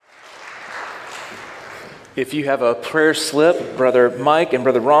If you have a prayer slip, Brother Mike and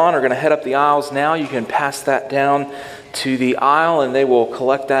Brother Ron are going to head up the aisles now. You can pass that down to the aisle and they will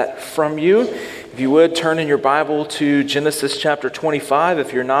collect that from you. If you would, turn in your Bible to Genesis chapter 25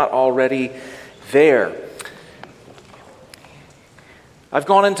 if you're not already there. I've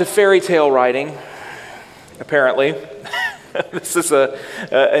gone into fairy tale writing, apparently. This is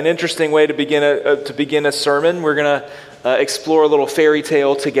an interesting way to begin a sermon. We're going to explore a little fairy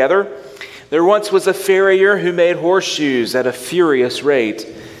tale together. There once was a farrier who made horseshoes at a furious rate.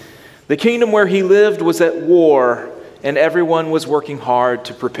 The kingdom where he lived was at war, and everyone was working hard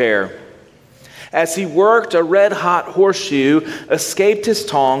to prepare. As he worked, a red-hot horseshoe escaped his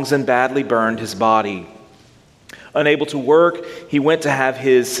tongs and badly burned his body. Unable to work, he went to have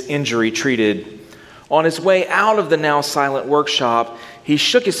his injury treated. On his way out of the now silent workshop, he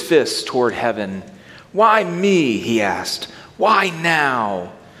shook his fists toward heaven. "Why me?" he asked. "Why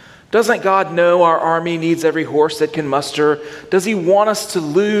now? Doesn't God know our army needs every horse that can muster? Does he want us to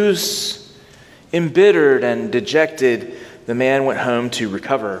lose?" Embittered and dejected, the man went home to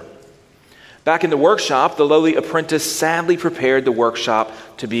recover. Back in the workshop, the lowly apprentice sadly prepared the workshop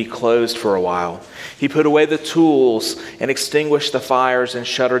to be closed for a while. He put away the tools and extinguished the fires and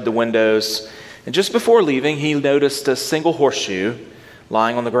shuttered the windows. And just before leaving, he noticed a single horseshoe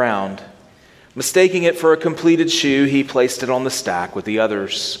lying on the ground. Mistaking it for a completed shoe, he placed it on the stack with the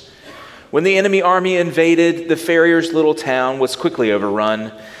others. When the enemy army invaded, the farrier's little town was quickly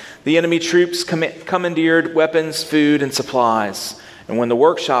overrun. The enemy troops commandeered weapons, food, and supplies. And when the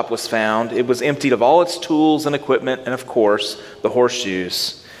workshop was found, it was emptied of all its tools and equipment and, of course, the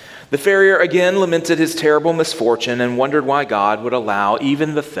horseshoes. The farrier again lamented his terrible misfortune and wondered why God would allow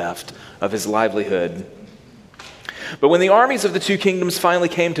even the theft of his livelihood. But when the armies of the two kingdoms finally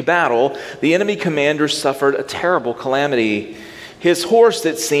came to battle, the enemy commander suffered a terrible calamity. His horse,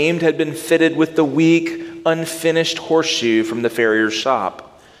 it seemed, had been fitted with the weak, unfinished horseshoe from the farrier's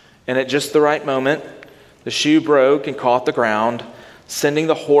shop. And at just the right moment, the shoe broke and caught the ground, sending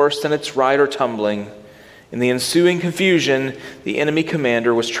the horse and its rider tumbling. In the ensuing confusion, the enemy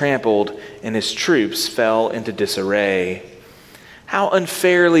commander was trampled, and his troops fell into disarray. How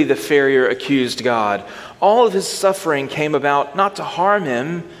unfairly the farrier accused God. All of his suffering came about not to harm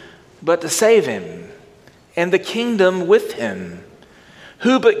him, but to save him, and the kingdom with him.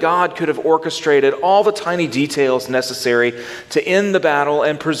 Who but God could have orchestrated all the tiny details necessary to end the battle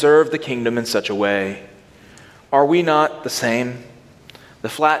and preserve the kingdom in such a way? Are we not the same? The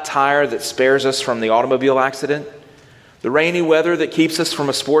flat tire that spares us from the automobile accident, the rainy weather that keeps us from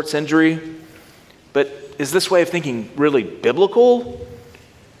a sports injury. But is this way of thinking really biblical?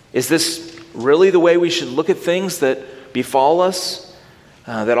 Is this really the way we should look at things that befall us?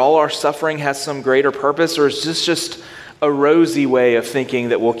 That all our suffering has some greater purpose? Or is this just a rosy way of thinking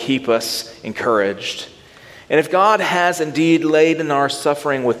that will keep us encouraged? And if God has indeed laden our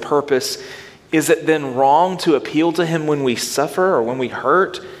suffering with purpose, is it then wrong to appeal to him when we suffer or when we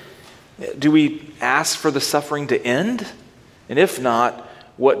hurt? Do we ask for the suffering to end? And if not,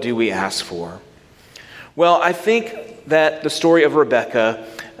 what do we ask for? Well, I think that the story of Rebekah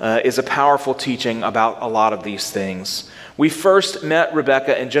is a powerful teaching about a lot of these things. We first met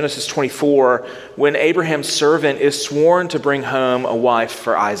Rebekah in Genesis 24 when Abraham's servant is sworn to bring home a wife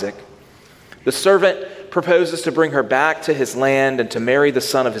for Isaac. The servant proposes to bring her back to his land and to marry the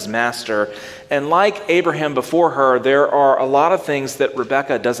son of his master. And like Abraham before her, there are a lot of things that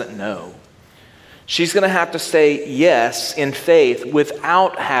Rebekah doesn't know. She's going to have to say yes in faith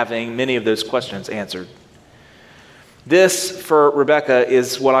without having many of those questions answered. This, for Rebekah,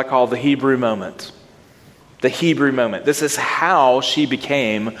 is what I call the Hebrew moment. The Hebrew moment. This is how she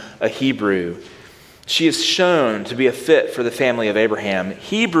became a Hebrew. She is shown to be a fit for the family of Abraham.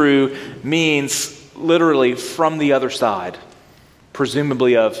 Hebrew means literally from the other side,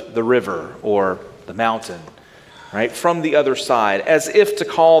 presumably of the river or the mountain, right? From the other side, as if to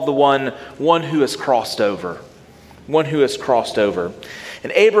call the one who has crossed over. One who has crossed over.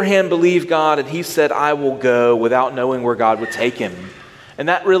 And Abraham believed God, and he said, "I will go," without knowing where God would take him. And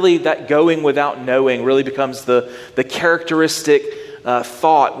that going without knowing really becomes the characteristic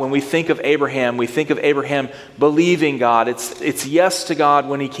thought when we think of Abraham. We think of Abraham believing God. It's yes to God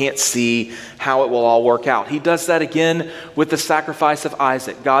when he can't see how it will all work out. He does that again with the sacrifice of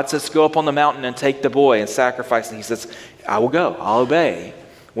Isaac. God says, "Go up on the mountain and take the boy and sacrifice." And he says, "I will go, I'll obey,"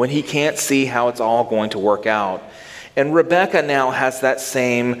 when he can't see how it's all going to work out. And Rebekah now has that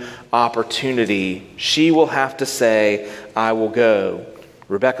same opportunity. She will have to say, "I will go."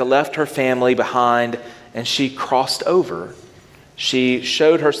 Rebekah left her family behind and she crossed over. She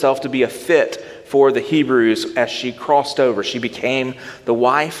showed herself to be a fit for the Hebrews as she crossed over. She became the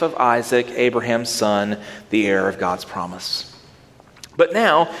wife of Isaac, Abraham's son, the heir of God's promise. But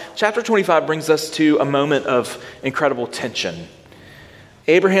now, chapter 25 brings us to a moment of incredible tension.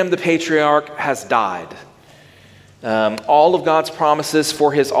 Abraham the patriarch has died. All of God's promises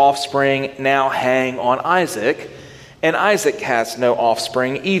for his offspring now hang on Isaac, and Isaac has no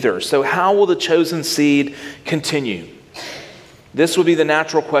offspring either. So how will the chosen seed continue? This will be the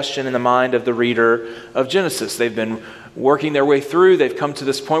natural question in the mind of the reader of Genesis. They've been working their way through. They've come to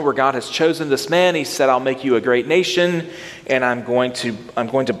this point where God has chosen this man. He said, I'll make you a great nation, and I'm going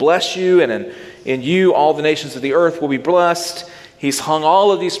to bless you, and in you all the nations of the earth will be blessed. He's hung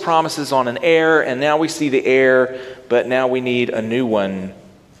all of these promises on an heir, and now we see the heir, but now we need a new one.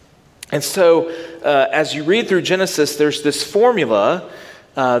 And so, as you read through Genesis, there's this formula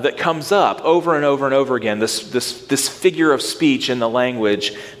that comes up over and over and over again, this figure of speech in the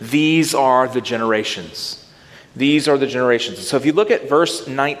language. These are the generations. These are the generations. So if you look at verse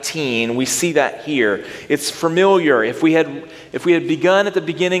 19, we see that here. It's familiar. If we had begun at the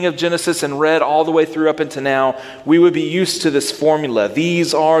beginning of Genesis and read all the way through up into now, we would be used to this formula.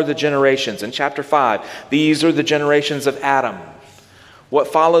 These are the generations. In chapter 5, these are the generations of Adam. What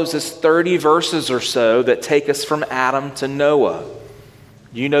follows is 30 verses or so that take us from Adam to Noah.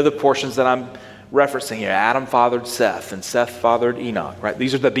 You know the portions that I'm referencing here. Adam fathered Seth, and Seth fathered Enoch, right?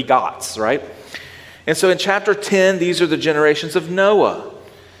 These are the begots, right? And so in chapter 10, these are the generations of Noah.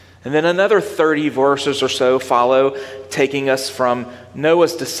 And then another 30 verses or so follow, taking us from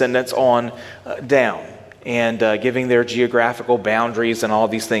Noah's descendants on down and giving their geographical boundaries and all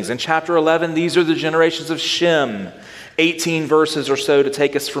these things. In chapter 11, these are the generations of Shem. 18 verses or so to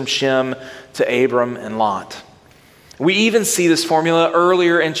take us from Shem to Abram and Lot. We even see this formula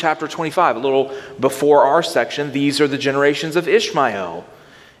earlier in chapter 25, a little before our section. These are the generations of Ishmael.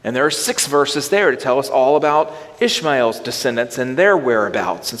 And there are 6 verses there to tell us all about Ishmael's descendants and their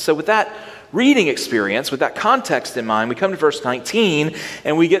whereabouts. And so with that reading experience, with that context in mind, we come to verse 19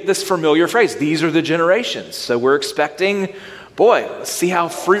 and we get this familiar phrase, these are the generations. So we're expecting, let's see how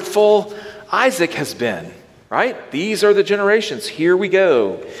fruitful Isaac has been, right? These are the generations. Here we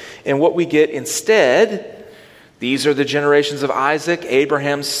go. And what we get instead, these are the generations of Isaac,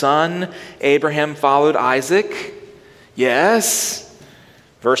 Abraham's son. Abraham followed Isaac. Yes.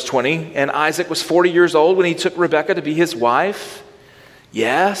 Verse 20, and Isaac was 40 years old when he took Rebekah to be his wife.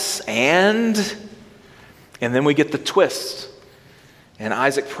 Yes, and then we get the twist. And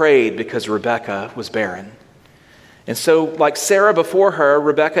Isaac prayed because Rebekah was barren. And so, like Sarah before her,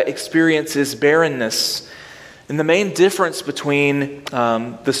 Rebekah experiences barrenness. And the main difference between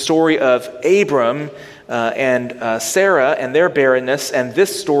the story of Abram and Sarah and their barrenness and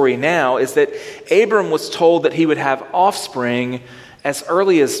this story now is that Abram was told that he would have offspring as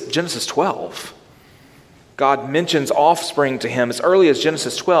early as Genesis 12. God mentions offspring to him as early as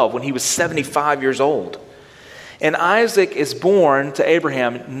Genesis 12 when he was 75 years old. And Isaac is born to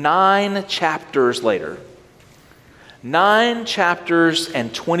Abraham 9 chapters later. 9 chapters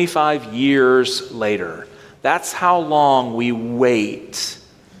and 25 years later. That's how long we wait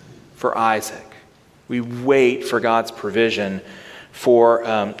for Isaac. We wait for God's provision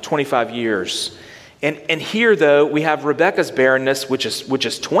for 25 years. And here, though, we have Rebekah's barrenness, which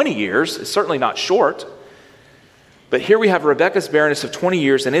is 20 years. It's certainly not short. But here we have Rebekah's barrenness of 20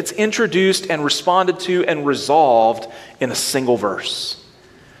 years, and it's introduced and responded to and resolved in a single verse.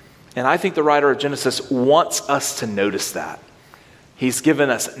 And I think the writer of Genesis wants us to notice that. He's given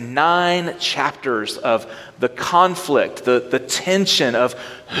us 9 chapters of the conflict, the tension of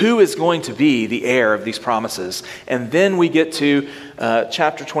who is going to be the heir of these promises. And then we get to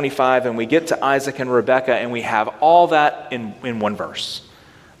chapter 25 and we get to Isaac and Rebekah and we have all that in one verse.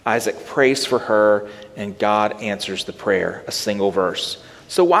 Isaac prays for her and God answers the prayer, a single verse.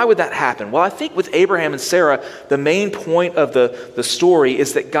 So why would that happen? Well, I think with Abraham and Sarah, the main point of the story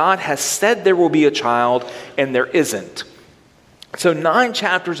is that God has said there will be a child and there isn't. So 9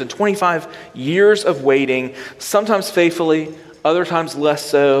 chapters and 25 years of waiting, sometimes faithfully, other times less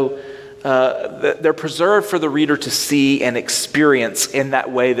so. They're preserved for the reader to see and experience in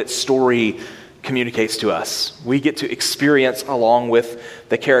that way that story communicates to us. We get to experience along with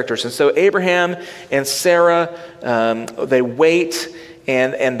the characters. And so Abraham and Sarah, they wait.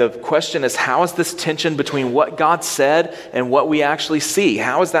 And the question is, how is this tension between what God said and what we actually see?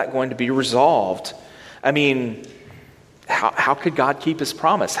 How is that going to be resolved? I mean, how could God keep his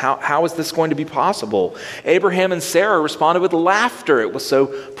promise? How is this going to be possible? Abraham and Sarah responded with laughter. It was so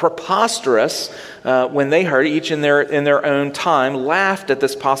preposterous when they heard, each in their own time, laughed at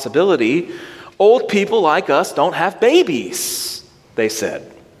this possibility. Old people like us don't have babies, they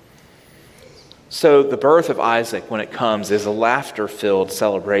said. So the birth of Isaac, when it comes, is a laughter-filled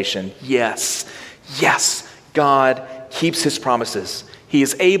celebration. Yes, God keeps his promises. He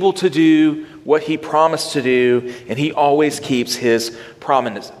is able to do what he promised to do, and he always keeps his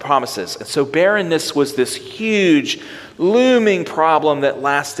promises. And so barrenness was this huge, looming problem that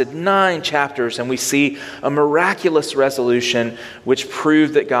lasted 9 chapters, and we see a miraculous resolution which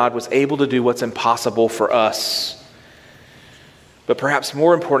proved that God was able to do what's impossible for us. But perhaps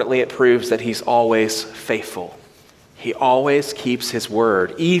more importantly, it proves that he's always faithful. He always keeps his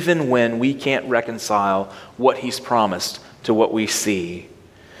word, even when we can't reconcile what he's promised to what we see.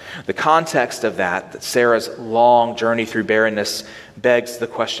 The context of that Sarah's long journey through barrenness, begs the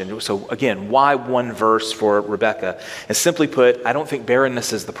question. So again, why one verse for Rebekah? And simply put, I don't think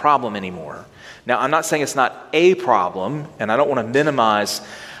barrenness is the problem anymore. Now, I'm not saying it's not a problem, and I don't want to minimize.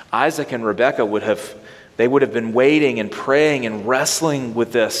 Isaac and Rebekah would have been waiting and praying and wrestling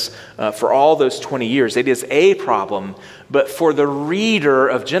with this for all those 20 years. It is a problem, but for the reader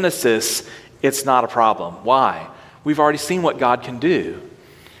of Genesis, it's not a problem. Why? We've already seen what God can do.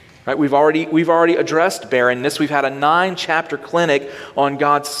 Right? We've already addressed barrenness. We've had a 9-chapter clinic on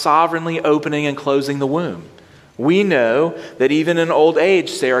God sovereignly opening and closing the womb. We know that even in old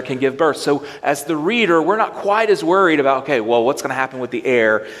age, Sarah can give birth. So as the reader, we're not quite as worried about, what's going to happen with the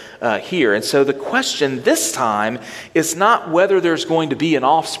heir here? And so the question this time is not whether there's going to be an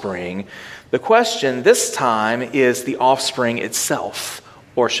offspring. The question this time is the offspring itself,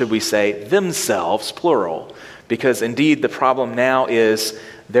 or should we say themselves, plural. Because indeed the problem now is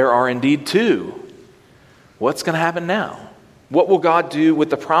there are indeed 2. What's going to happen now? What will God do with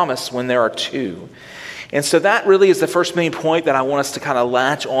the promise when there are 2? And so that really is the first main point that I want us to kind of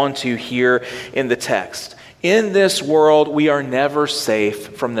latch onto here in the text. In this world, we are never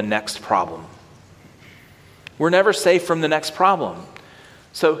safe from the next problem. We're never safe from the next problem.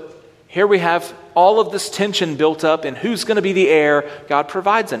 So here we have all of this tension built up in who's going to be the heir. God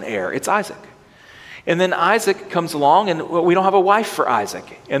provides an heir. It's Isaac. And then Isaac comes along, and we don't have a wife for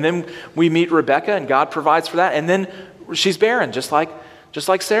Isaac. And then we meet Rebekah, and God provides for that. And then she's barren, just like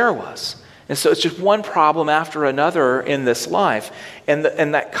Sarah was. And so it's just one problem after another in this life. And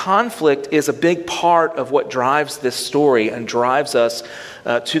that conflict is a big part of what drives this story and drives us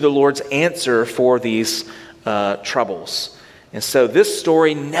to the Lord's answer for these troubles. And so this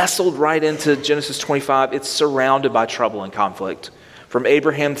story, nestled right into Genesis 25, it's surrounded by trouble and conflict. From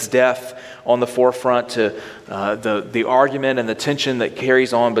Abraham's death on the forefront to the argument and the tension that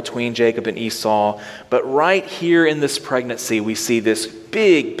carries on between Jacob and Esau. But right here in this pregnancy, we see this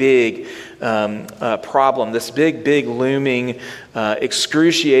big problem, this big looming,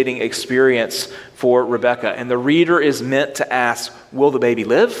 excruciating experience for Rebekah. And the reader is meant to ask, will the baby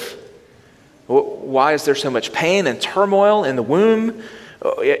live? Why is there so much pain and turmoil in the womb?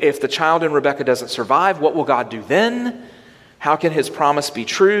 If the child in Rebekah doesn't survive, what will God do then? How can his promise be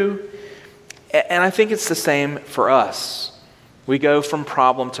true? And I think it's the same for us. We go from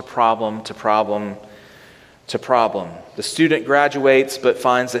problem to problem to problem to problem. The student graduates but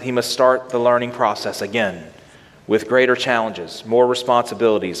finds that he must start the learning process again with greater challenges, more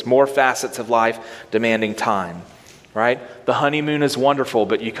responsibilities, more facets of life demanding time, right? The honeymoon is wonderful,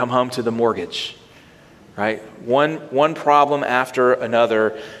 but you come home to the mortgage, right? One problem after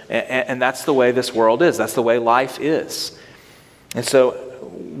another, and that's the way this world is. That's the way life is. And so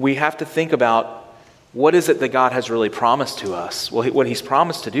we have to think about, what is it that God has really promised to us? Well, what he's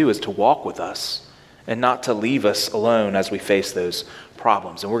promised to do is to walk with us and not to leave us alone as we face those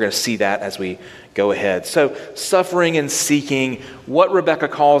problems. And we're going to see that as we go ahead. So suffering and seeking, what Rebekah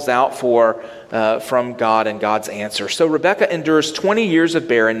calls out for from God and God's answer. So Rebekah endures 20 years of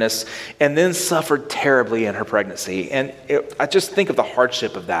barrenness and then suffered terribly in her pregnancy. And I just think of the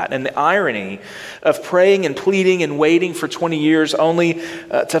hardship of that and the irony of praying and pleading and waiting for 20 years only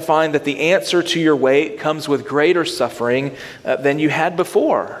to find that the answer to your wait comes with greater suffering than you had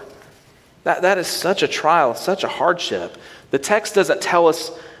before. That is such a trial, such a hardship. The text doesn't tell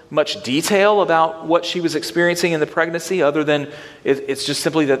us much detail about what she was experiencing in the pregnancy, other than it's just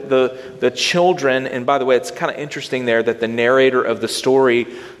simply that the children, and by the way, it's kind of interesting there that the narrator of the story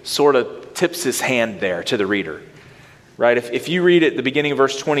sort of tips his hand there to the reader, right? If you read at the beginning of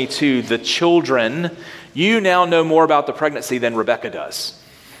verse 22, the children, you now know more about the pregnancy than Rebekah does,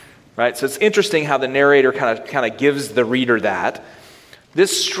 right? So it's interesting how the narrator kind of gives the reader that.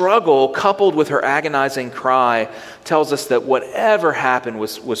 This struggle, coupled with her agonizing cry, tells us that whatever happened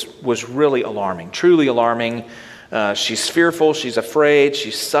was really alarming, truly alarming. She's fearful, she's afraid,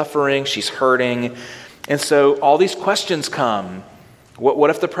 she's suffering, she's hurting. And so all these questions come. What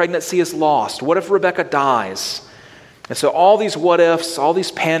if the pregnancy is lost? What if Rebekah dies? And so all these what ifs, all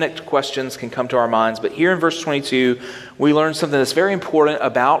these panicked questions can come to our minds. But here in verse 22, we learn something that's very important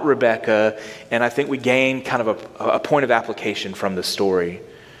about Rebekah, and I think we gain kind of a point of application from this story.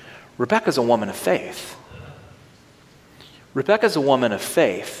 Rebekah's a woman of faith. Rebekah's a woman of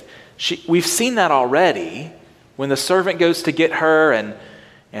faith. We've seen that already when the servant goes to get her and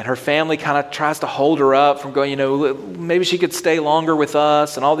her family kind of tries to hold her up from going, maybe she could stay longer with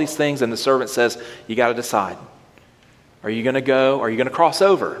us and all these things. And the servant says, you got to decide. Are you going to go? Are you going to cross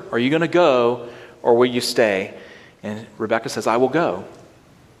over? Are you going to go or will you stay? And Rebekah says, I will go.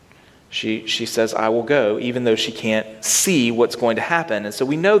 She says, I will go, even though she can't see what's going to happen. And so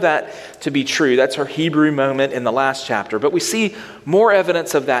we know that to be true. That's her Hebrew moment in the last chapter. But we see more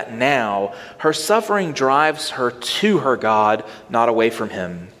evidence of that now. Her suffering drives her to her God, not away from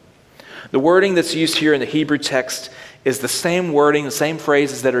him. The wording that's used here in the Hebrew text is the same wording, the same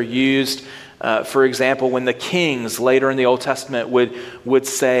phrases that are used, for example, when the kings later in the Old Testament would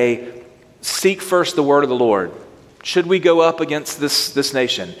say, seek first the word of the Lord. Should we go up against this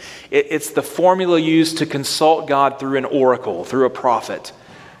nation? It's the formula used to consult God through an oracle, through a prophet.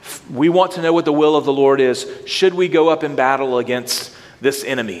 We want to know what the will of the Lord is. Should we go up in battle against this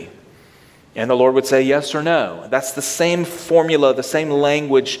enemy? And the Lord would say yes or no. That's the same formula, the same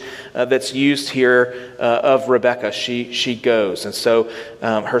language that's used here of Rebekah. She goes. And so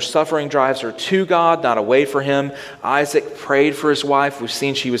her suffering drives her to God, not away from him. Isaac prayed for his wife. We've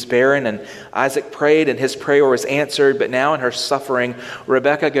seen she was barren, and Isaac prayed, and his prayer was answered. But now in her suffering,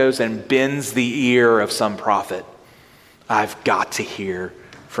 Rebekah goes and bends the ear of some prophet. I've got to hear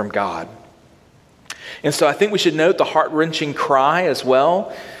from God. And so I think we should note the heart-wrenching cry as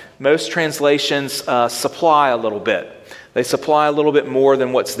well. Most translations supply a little bit. They supply a little bit more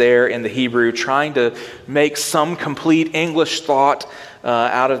than what's there in the Hebrew, trying to make some complete English thought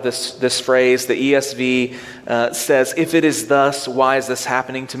out of this phrase. The ESV says, if it is thus, why is this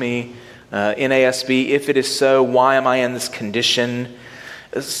happening to me? NASB, if it is so, why am I in this condition?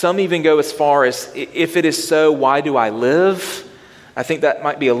 Some even go as far as, if it is so, why do I live? I think that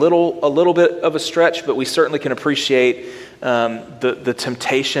might be a little bit of a stretch, but we certainly can appreciate the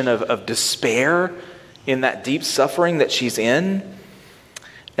temptation of despair in that deep suffering that she's in.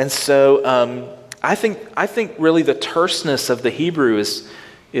 And so I think really the terseness of the Hebrew is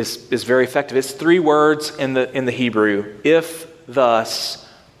very effective. It's 3 words in the Hebrew. If, thus,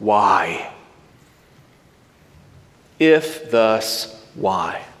 why? If, thus,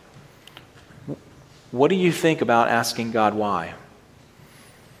 why? What do you think about asking God why?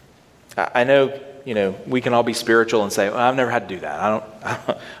 I know, we can all be spiritual and say, well, I've never had to do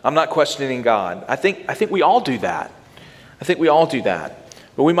that. I'm not questioning God. I think we all do that.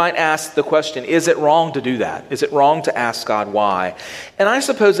 But we might ask the question, is it wrong to do that? Is it wrong to ask God why? And I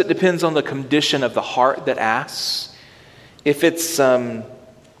suppose it depends on the condition of the heart that asks. If it's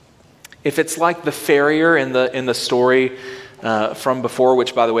like the farrier in the story from before,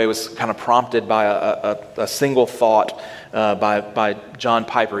 which by the way was kind of prompted by a single thought by John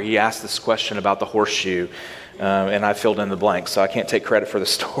Piper. He asked this question about the horseshoe, and I filled in the blank, so I can't take credit for the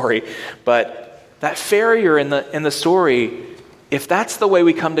story. But that farrier in the story, if that's the way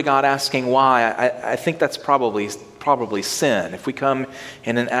we come to God asking why, I think that's probably sin. If we come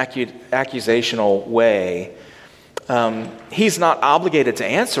in an accusational way, he's not obligated to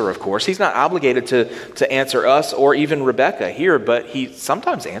answer, of course. He's not obligated to answer us or even Rebekah here, but he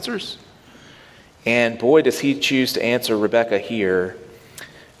sometimes answers. And boy, does he choose to answer Rebekah here.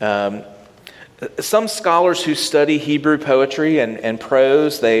 Some scholars who study Hebrew poetry and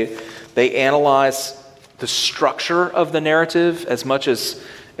prose, they analyze the structure of the narrative as much as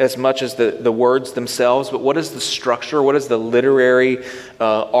the words themselves. But what is the structure? What is the literary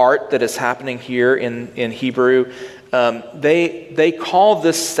art that is happening here in Hebrew? They call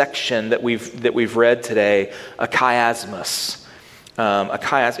this section that we've read today a chiasmus.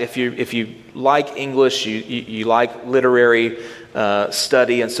 If you like English, you like literary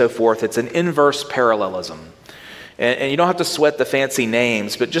study and so forth, it's an inverse parallelism. And you don't have to sweat the fancy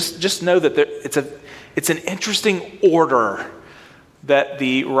names, but just know that it's an interesting order that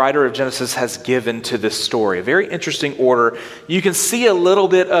the writer of Genesis has given to this story. A very interesting order. You can see a little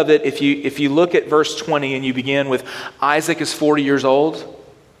bit of it if you look at verse 20 and you begin with Isaac is 40 years old,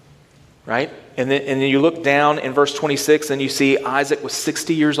 right? And then you look down in verse 26 and you see Isaac was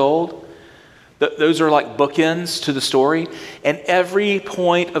 60 years old. Those are like bookends to the story. And every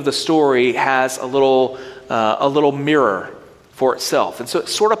point of the story has a little mirror for itself. And so it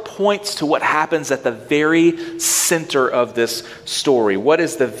sort of points to what happens at the very center of this story. What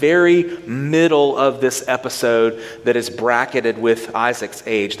is the very middle of this episode that is bracketed with Isaac's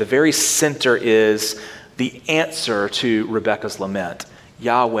age? The very center is the answer to Rebekah's lament.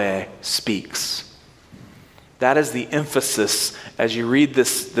 Yahweh speaks. That is the emphasis. As you read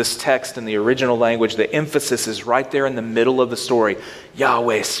this text in the original language, the emphasis is right there in the middle of the story.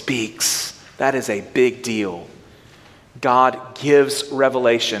 Yahweh speaks. That is a big deal. God gives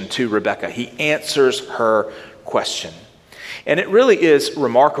revelation to Rebekah. He answers her question. And it really is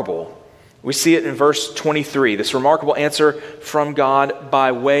remarkable. We see it in verse 23, this remarkable answer from God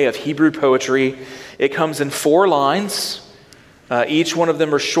by way of Hebrew poetry. It comes in 4 lines. Each one of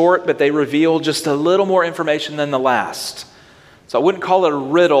them are short, but they reveal just a little more information than the last. So I wouldn't call it a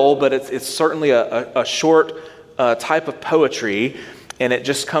riddle, but it's certainly a short type of poetry. And it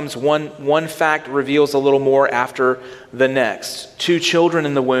just comes, one fact reveals a little more after the next. 2 children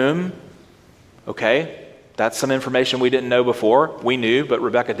in the womb. Okay, that's some information we didn't know before. We knew, but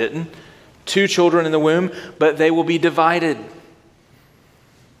Rebekah didn't. 2 children in the womb, but they will be divided.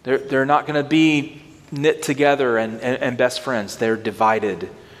 They're not going to be knit together and best friends. They're divided.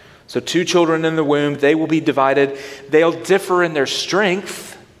 So 2 children in the womb, they will be divided. They'll differ in their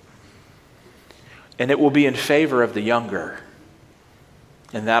strength, and it will be in favor of the younger.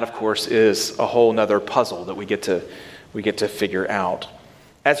 And that, of course, is a whole nother puzzle that we get to figure out.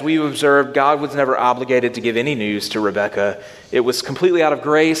 As we observed, God was never obligated to give any news to Rebekah. It was completely out of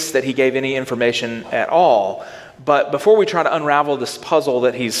grace that he gave any information at all. But before we try to unravel this puzzle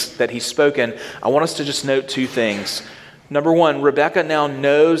that he's spoken, I want us to just note 2 things. Number 1, Rebekah now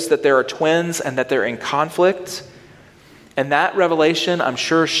knows that there are twins and that they're in conflict. And that revelation, I'm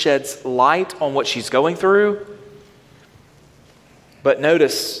sure, sheds light on what she's going through. But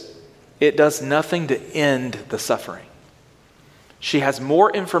notice, it does nothing to end the suffering. She has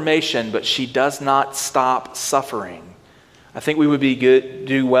more information, but she does not stop suffering. I think we would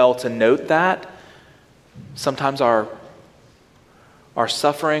do well to note that. Sometimes our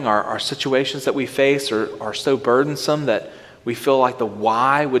suffering, our situations that we face are so burdensome that we feel like the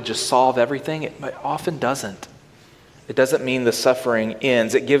why would just solve everything. It often doesn't. It doesn't mean the suffering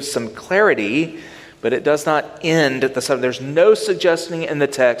ends. It gives some clarity, but it does not end the suffering. There's no suggesting in the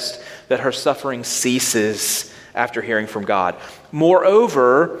text that her suffering ceases after hearing from God.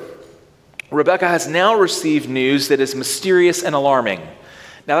 Moreover, Rebekah has now received news that is mysterious and alarming.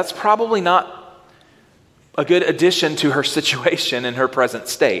 Now, that's probably not a good addition to her situation in her present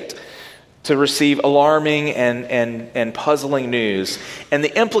state, to receive alarming and puzzling news. And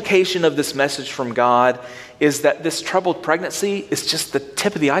the implication of this message from God is that this troubled pregnancy is just the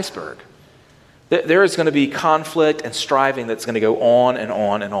tip of the iceberg. There is going to be conflict and striving that's going to go on and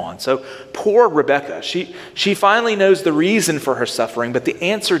on and on. So poor Rebekah, she finally knows the reason for her suffering, but the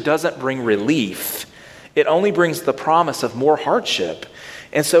answer doesn't bring relief. It only brings the promise of more hardship.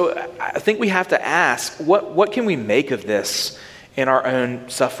 And so I think we have to ask, what can we make of this in our own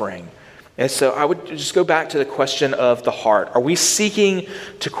suffering? And so I would just go back to the question of the heart. Are we seeking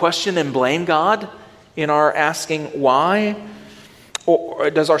to question and blame God in our asking why? Or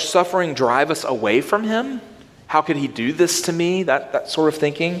does our suffering drive us away from him? How could he do this to me? That sort of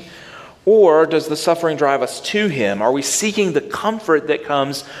thinking. Or does the suffering drive us to him? Are we seeking the comfort that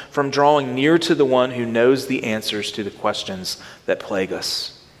comes from drawing near to the one who knows the answers to the questions that plague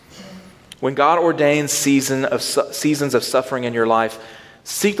us? When God ordains seasons of suffering in your life,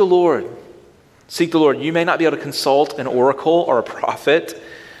 seek the Lord. Seek the Lord. You may not be able to consult an oracle or a prophet,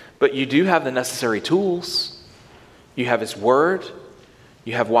 but you do have the necessary tools. You have his word.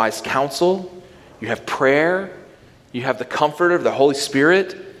 You have wise counsel. You have prayer. You have the comforter of the Holy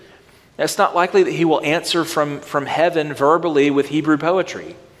Spirit. It's not likely that he will answer from heaven verbally with Hebrew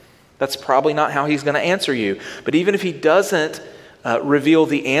poetry. That's probably not how he's going to answer you. But even if he doesn't reveal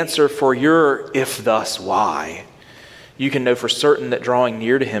the answer for your if thus why, you can know for certain that drawing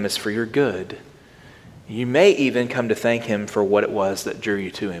near to him is for your good. You may even come to thank him for what it was that drew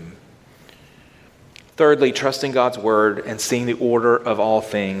you to him. Thirdly, trusting God's word and seeing the order of all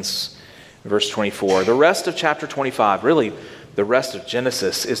things. Verse 24. The rest of chapter 25, really the rest of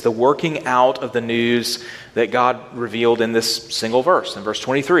Genesis, is the working out of the news that God revealed in this single verse. In verse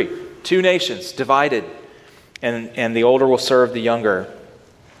 23, 2 nations divided, and the older will serve the younger.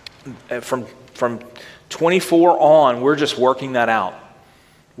 From 24 on, we're just working that out.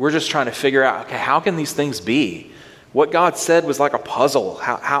 We're just trying to figure out, okay, how can these things be? What God said was like a puzzle.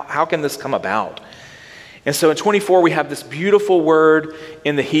 How can this come about? And so in 24, we have this beautiful word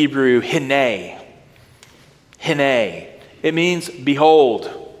in the Hebrew, hine. Hine. It means behold.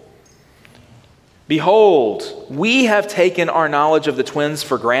 Behold, we have taken our knowledge of the twins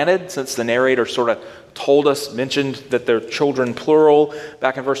for granted, since the narrator sort of mentioned that they're children plural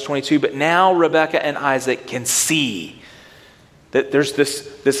back in verse 22. But now Rebekah and Isaac can see. That there's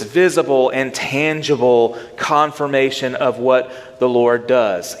this visible and tangible confirmation of what the Lord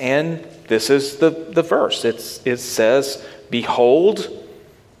does. And this is the verse. It says, behold,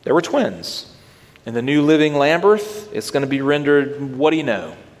 there were twins. In the New Living Lambert, it's going to be rendered, what do you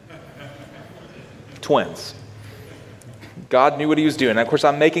know? Twins. God knew what he was doing. And of course,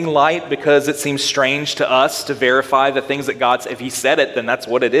 I'm making light because it seems strange to us to verify the things that God said. If he said it, then that's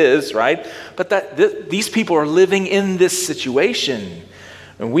what it is, right? But these people are living in this situation.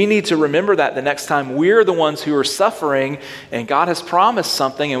 And we need to remember that the next time we're the ones who are suffering and God has promised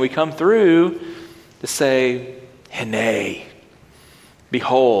something and we come through to say, Hene,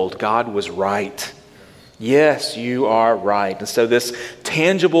 behold, God was right. Yes, you are right. And so this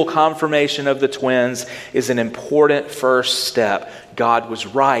tangible confirmation of the twins is an important first step. God was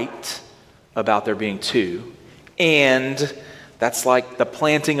right about there being two. And that's like the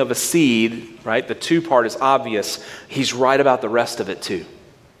planting of a seed, right? The two part is obvious. He's right about the rest of it too.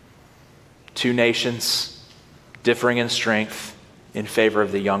 Two nations differing in strength in favor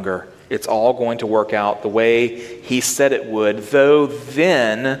of the younger. It's all going to work out the way he said it would, though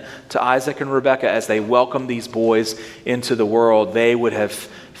then to Isaac and Rebekah, as they welcomed these boys into the world, they would have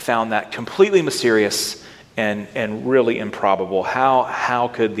found that completely mysterious and really improbable. How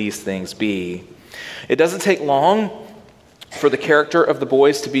could these things be? It doesn't take long for the character of the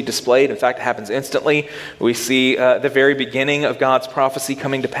boys to be displayed. In fact, it happens instantly. We see the very beginning of God's prophecy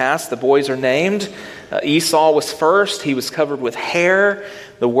coming to pass. The boys are named. Esau was first. He was covered with hair.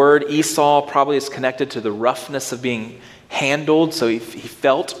 The word Esau probably is connected to the roughness of being handled, so he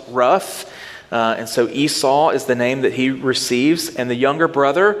felt rough. And so Esau is the name that he receives. And the younger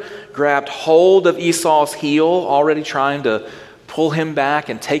brother grabbed hold of Esau's heel, already trying to pull him back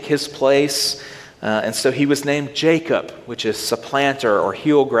and take his place. And so he was named Jacob, which is supplanter or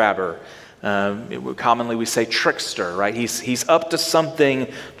heel grabber. Commonly we say trickster, right? He's up to something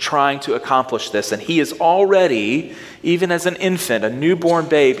trying to accomplish this. And he is already, even as an infant, a newborn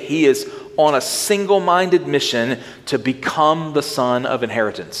babe, he is on a single-minded mission to become the son of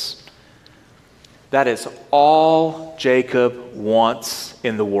inheritance. That is all Jacob wants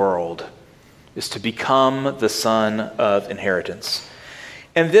in the world, is to become the son of inheritance.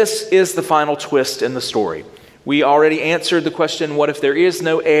 And this is the final twist in the story. We already answered the question, what if there is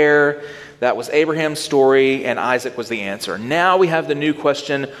no heir? That was Abraham's story, and Isaac was the answer. Now we have the new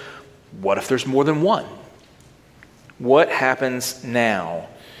question, what if there's more than one? What happens now?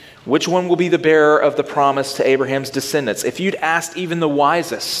 Which one will be the bearer of the promise to Abraham's descendants? If you'd asked even the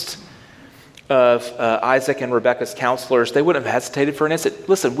wisest of Isaac and Rebekah's counselors, they wouldn't have hesitated for an instant.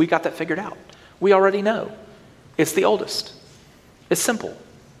 Listen, we got that figured out. We already know. It's the oldest. It's simple.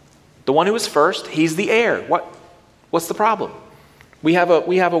 The one who was first, he's the heir. What's the problem? We have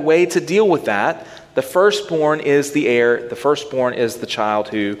a way to deal with that. The firstborn is the heir. The firstborn is the child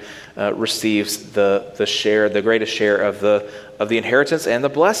who receives the greatest share of the inheritance and the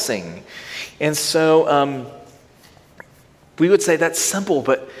blessing. And so we would say that's simple,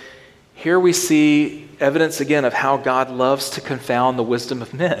 but here we see evidence again of how God loves to confound the wisdom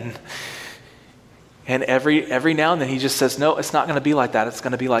of men. And every now and then he just says, no, it's not going to be like that. It's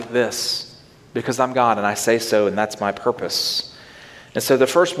going to be like this because I'm God and I say so and that's my purpose. And so the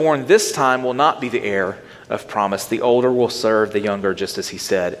firstborn this time will not be the heir of promise. The older will serve the younger, just as he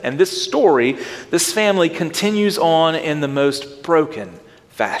said. And this story, this family continues on in the most broken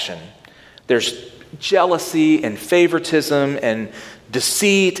fashion. There's jealousy and favoritism and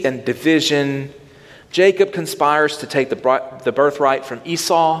deceit and division. Jacob conspires to take the birthright from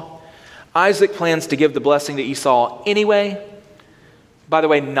Esau. Isaac plans to give the blessing to Esau anyway. By the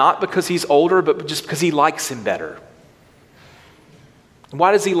way, not because he's older, but just because he likes him better.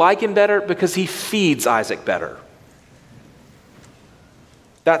 Why does he like him better? Because he feeds Isaac better.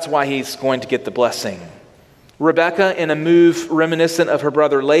 That's why he's going to get the blessing. Rebekah, in a move reminiscent of her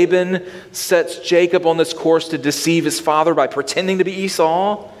brother Laban, sets Jacob on this course to deceive his father by pretending to be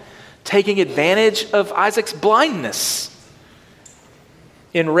Esau, taking advantage of Isaac's blindness.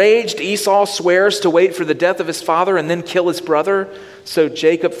 Enraged, Esau swears to wait for the death of his father and then kill his brother. So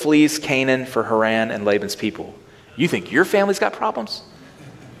Jacob flees Canaan for Haran and Laban's people. You think your family's got problems?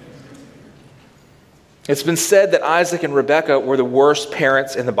 It's been said that Isaac and Rebekah were the worst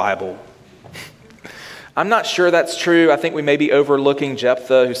parents in the Bible. I'm not sure that's true. I think we may be overlooking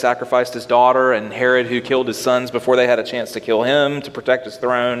Jephthah, who sacrificed his daughter, and Herod, who killed his sons before they had a chance to kill him to protect his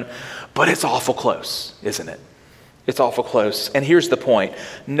throne. But it's awful close, isn't it? It's awful close. And here's the point.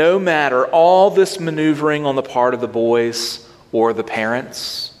 No matter all this maneuvering on the part of the boys or the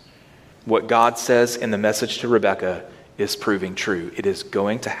parents, what God says in the message to Rebekah is proving true. It is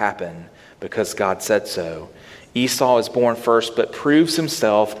going to happen because God said so. Esau is born first, but proves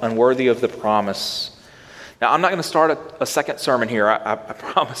himself unworthy of the promise. Now, I'm not going to start a second sermon here, I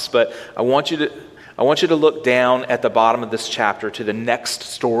promise, but I want you to look down at the bottom of this chapter to the next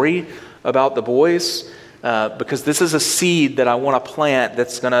story about the boys, because this is a seed that I want to plant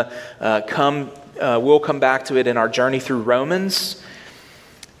that's going to we'll come back to it in our journey through Romans.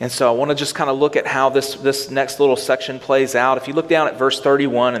 And so I want to just kind of look at how this next little section plays out. If you look down at verse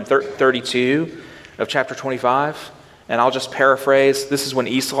 31 and 32 of chapter 25, and I'll just paraphrase. This is when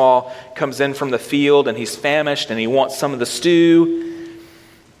Esau comes in from the field and he's famished and he wants some of the stew.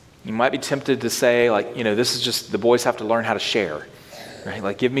 You might be tempted to say, like, this is just, the boys have to learn how to share, right?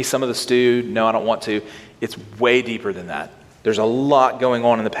 Like, give me some of the stew. No, I don't want to. It's way deeper than that. There's a lot going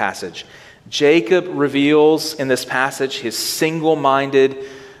on in the passage. Jacob reveals in this passage his single-minded,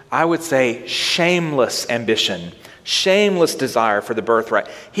 I would say, shameless ambition, shameless desire for the birthright.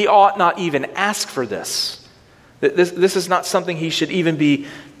 He ought not even ask for this. This is not something he should even be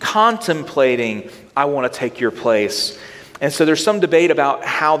contemplating. I want to take your place. And so there's some debate about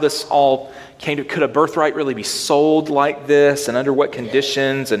how this all came to. Could a birthright really be sold like this, and under what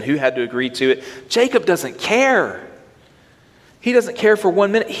conditions, and who had to agree to it? Jacob doesn't care. He doesn't care for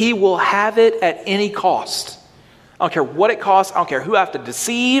 1 minute. He will have it at any cost. I don't care what it costs. I don't care who I have to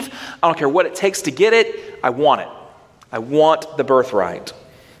deceive. I don't care what it takes to get it. I want it. I want the birthright.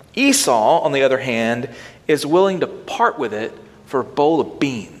 Esau, on the other hand, is willing to part with it for a bowl of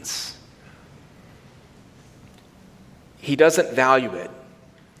beans. He doesn't value it.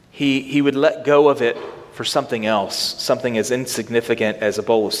 He would let go of it for something else, something as insignificant as a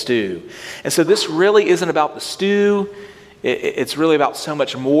bowl of stew. And so this really isn't about the stew. It's really about so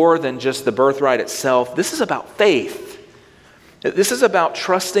much more than just the birthright itself. This is about faith. This is about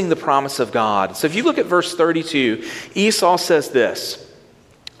trusting the promise of God. So if you look at verse 32, Esau says this.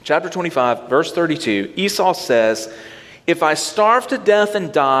 Chapter 25, verse 32, Esau says, "If I starve to death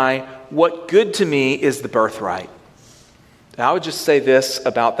and die, what good to me is the birthright?" Now, I would just say this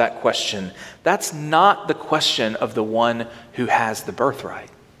about that question. That's not the question of the one who has the birthright.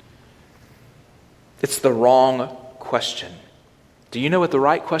 It's the wrong question. Do you know what the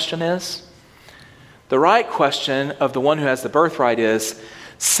right question is? The right question of the one who has the birthright is,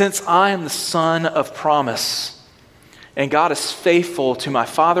 since I am the son of promise, and God is faithful to my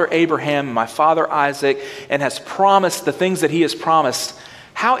father Abraham, my father Isaac, and has promised the things that he has promised,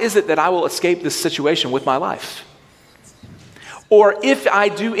 how is it that I will escape this situation with my life? Or if I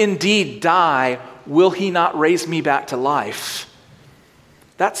do indeed die, will he not raise me back to life?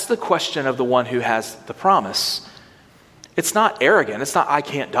 That's the question of the one who has the promise. It's not arrogant. It's not, I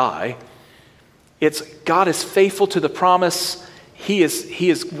can't die. It's, God is faithful to the promise. He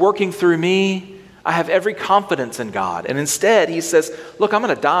is working through me. I have every confidence in God. And instead, he says, look, I'm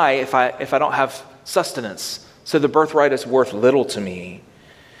going to die if I don't have sustenance. So the birthright is worth little to me.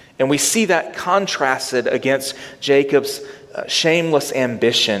 And we see that contrasted against Jacob's shameless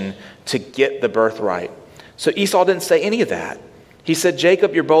ambition to get the birthright. So Esau didn't say any of that. He said,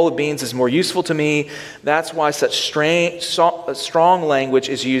 Jacob, your bowl of beans is more useful to me. That's why such strong language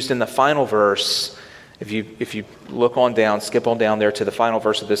is used in the final verse. If you look on down, skip on down there to the final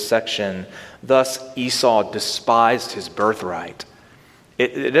verse of this section. Thus Esau despised his birthright.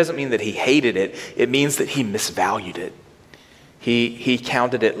 It doesn't mean that he hated it. It means that he misvalued it. He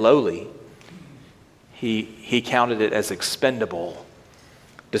counted it lowly. He counted it as expendable,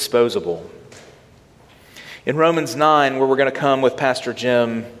 disposable. In Romans 9, where we're going to come with Pastor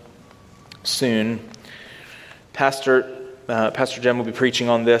Jim soon, Pastor Jim will be preaching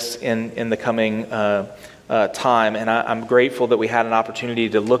on this in the coming time, and I'm grateful that we had an opportunity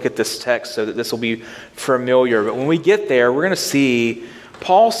to look at this text so that this will be familiar. But when we get there, we're going to see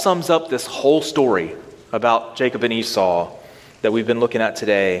Paul sums up this whole story about Jacob and Esau that we've been looking at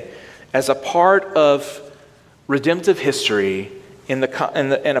today as a part of redemptive history and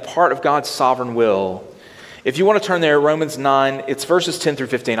a part of God's sovereign will. If you want to turn there, Romans 9, it's verses 10 through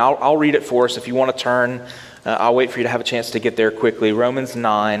 15. I'll read it for us. If you want to turn, I'll wait for you to have a chance to get there quickly. Romans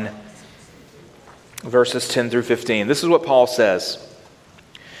 9, verses 10 through 15. This is what Paul says.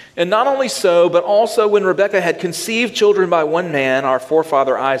 And not only so, but also when Rebekah had conceived children by one man, our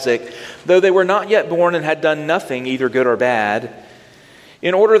forefather Isaac, though they were not yet born and had done nothing, either good or bad,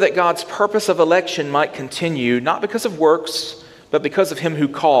 in order that God's purpose of election might continue, not because of works, but because of him who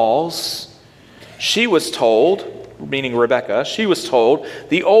calls, she was told, meaning Rebekah, she was told,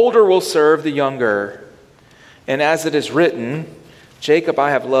 the older will serve the younger. And as it is written, Jacob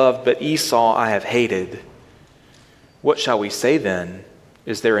I have loved, but Esau I have hated. What shall we say then?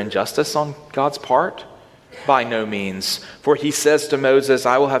 Is there injustice on God's part? By no means. For he says to Moses,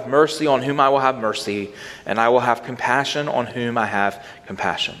 I will have mercy on whom I will have mercy, and I will have compassion on whom I have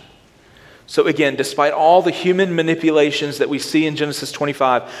compassion. So again, despite all the human manipulations that we see in Genesis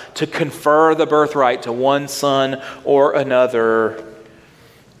 25 to confer the birthright to one son or another,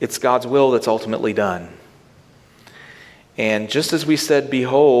 it's God's will that's ultimately done. And just as we said,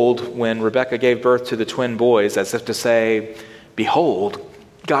 behold, when Rebekah gave birth to the twin boys, as if to say, behold,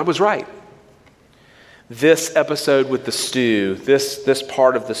 God was right. This episode with the stew, this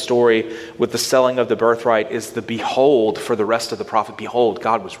part of the story with the selling of the birthright is the behold for the rest of the prophet. Behold,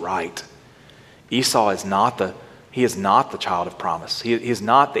 God was right. Esau is not the child of promise. He is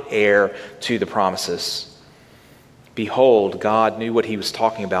not the heir to the promises. Behold, God knew what he was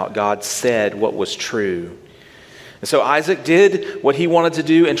talking about. God said what was true. And so Isaac did what he wanted to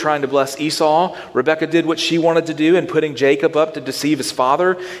do in trying to bless Esau. Rebekah did what she wanted to do in putting Jacob up to deceive his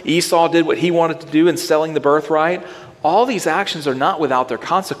father. Esau did what he wanted to do in selling the birthright. All these actions are not without their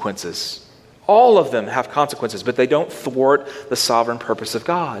consequences. All of them have consequences, but they don't thwart the sovereign purpose of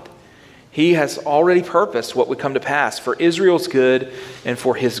God. He has already purposed what would come to pass for Israel's good and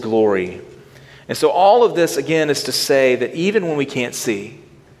for his glory. And so all of this, again, is to say that even when we can't see,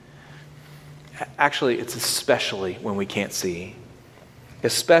 actually, it's especially when we can't see.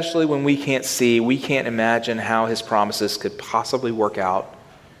 Especially when we can't see, we can't imagine how his promises could possibly work out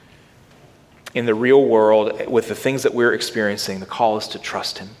in the real world with the things that we're experiencing. The call is to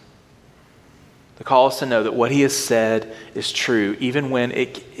trust him. The call is to know that what he has said is true, even when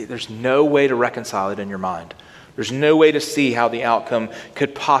there's no way to reconcile it in your mind. There's no way to see how the outcome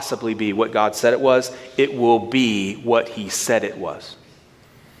could possibly be what God said it was. It will be what he said it was.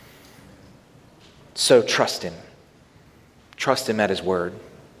 So trust him. Trust him at his word.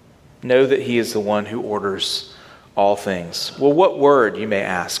 Know that he is the one who orders all things. Well, what word, you may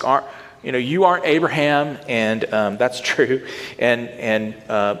ask? You aren't Abraham, and that's true. And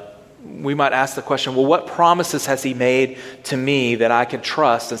we might ask the question, well, what promises has he made to me that I can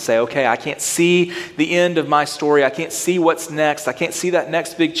trust and say, okay, I can't see the end of my story. I can't see what's next. I can't see that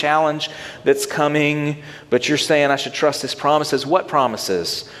next big challenge that's coming. But you're saying I should trust his promises. What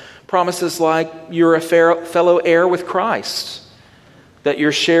promises? Promises like you're a fellow heir with Christ, that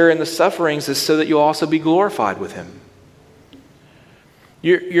your share in the sufferings is so that you'll also be glorified with him.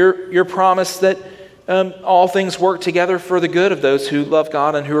 Your promise that all things work together for the good of those who love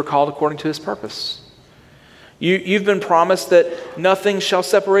God and who are called according to his purpose. You've been promised that nothing shall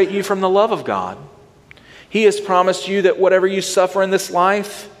separate you from the love of God. He has promised you that whatever you suffer in this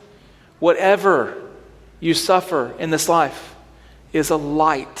life, whatever you suffer in this life, is a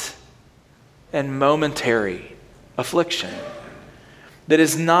light and momentary affliction that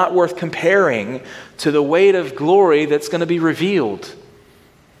is not worth comparing to the weight of glory that's going to be revealed.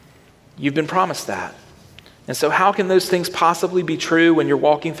 You've been promised that. And so how can those things possibly be true when you're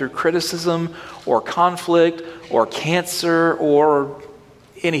walking through criticism or conflict or cancer or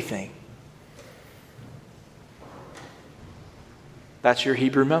anything? That's your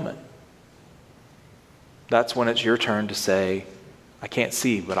Hebrew moment. That's when it's your turn to say, I can't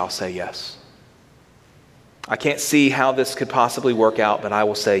see, but I'll say yes. I can't see how this could possibly work out, but I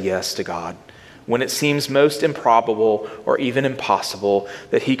will say yes to God. When it seems most improbable or even impossible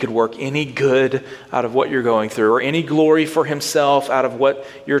that he could work any good out of what you're going through or any glory for himself out of what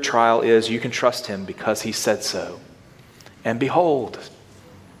your trial is, you can trust him because he said so. And behold,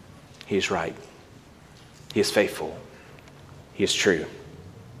 he is right. He is faithful. He is true.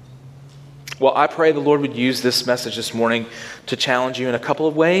 Well, I pray the Lord would use this message this morning to challenge you in a couple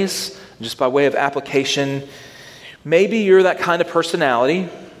of ways, just by way of application. Maybe you're that kind of personality.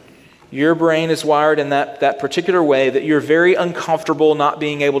 Your brain is wired in that particular way that you're very uncomfortable not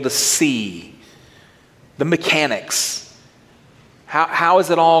being able to see the mechanics. How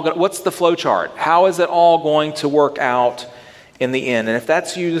is it all going? What's the flow chart? How is it all going to work out in the end? And if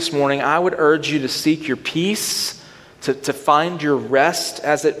that's you this morning, I would urge you to seek your peace, to find your rest,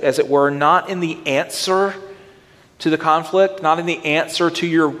 as it were, not in the answer to the conflict, not in the answer to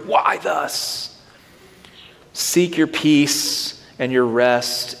your why thus. Seek your peace and your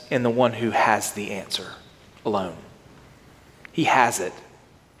rest in the one who has the answer alone. He has it.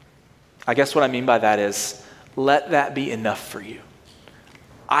 I guess what I mean by that is, let that be enough for you.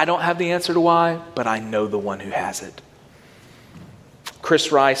 I don't have the answer to why, but I know the one who has it.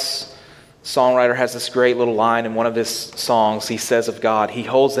 Chris Rice, songwriter, has this great little line in one of his songs. He says of God, he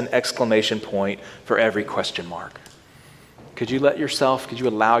holds an exclamation point for every question mark. Could you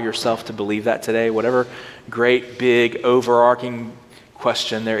allow yourself to believe that today? Whatever great, big, overarching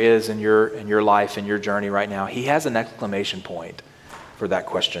question there is in your life, in your journey right now, he has an exclamation point for that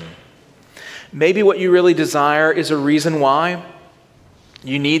question. Maybe what you really desire is a reason why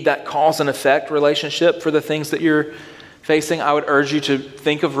you need that cause and effect relationship for the things that you're facing. I would urge you to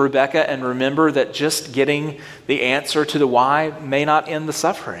think of Rebekah and remember that just getting the answer to the why may not end the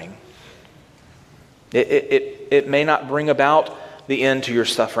suffering. It may not bring about the end to your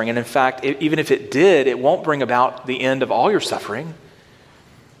suffering. And in fact, even if it did, it won't bring about the end of all your suffering.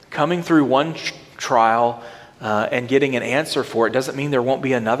 Coming through one trial and getting an answer for it doesn't mean there won't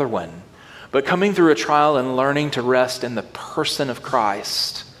be another one. But coming through a trial and learning to rest in the person of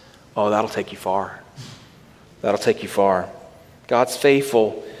Christ, oh, that'll take you far. That'll take you far. God's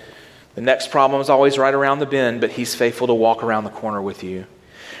faithful. The next problem is always right around the bend, but He's faithful to walk around the corner with you.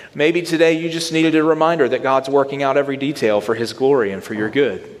 Maybe today you just needed a reminder that God's working out every detail for His glory and for your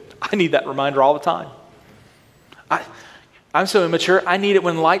good. I need that reminder all the time. I'm so immature, I need it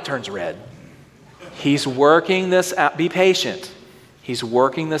when the light turns red. He's working this out. Be patient. He's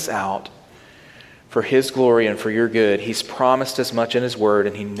working this out for His glory and for your good. He's promised as much in His word,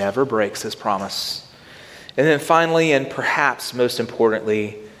 and He never breaks His promise. And then finally, and perhaps most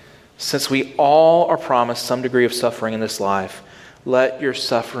importantly, since we all are promised some degree of suffering in this life, let your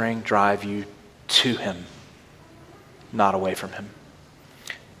suffering drive you to Him, not away from Him.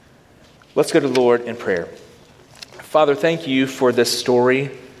 Let's go to the Lord in prayer. Father, thank you for this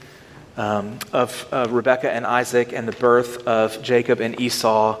story of Rebekah and Isaac and the birth of Jacob and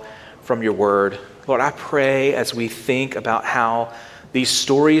Esau from your word. Lord, I pray as we think about how these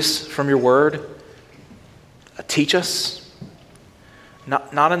stories from your word teach us,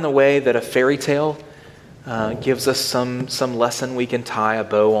 not in the way that a fairy tale gives us some lesson we can tie a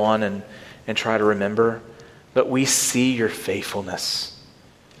bow on and try to remember, but we see your faithfulness.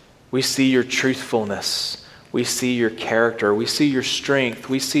 We see your truthfulness. We see your character. We see your strength.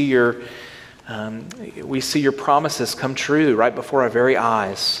 We see your promises come true right before our very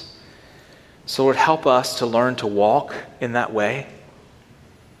eyes. So Lord, help us to learn to walk in that way.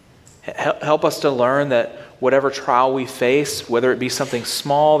 Help us to learn that whatever trial we face, whether it be something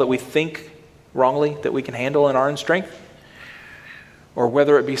small that we think wrongly that we can handle in our own strength, or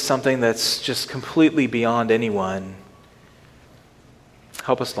whether it be something that's just completely beyond anyone,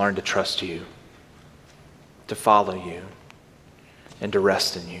 help us learn to trust you, to follow you, and to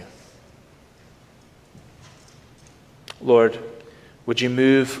rest in you. Lord, would you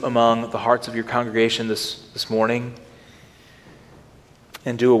move among the hearts of your congregation this morning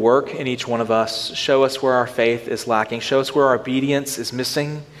and do a work in each one of us? Show us where our faith is lacking. Show us where our obedience is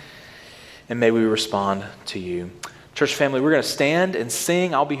missing. And may we respond to you. Church family, we're going to stand and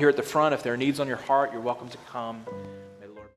sing. I'll be here at the front. If there are needs on your heart, you're welcome to come.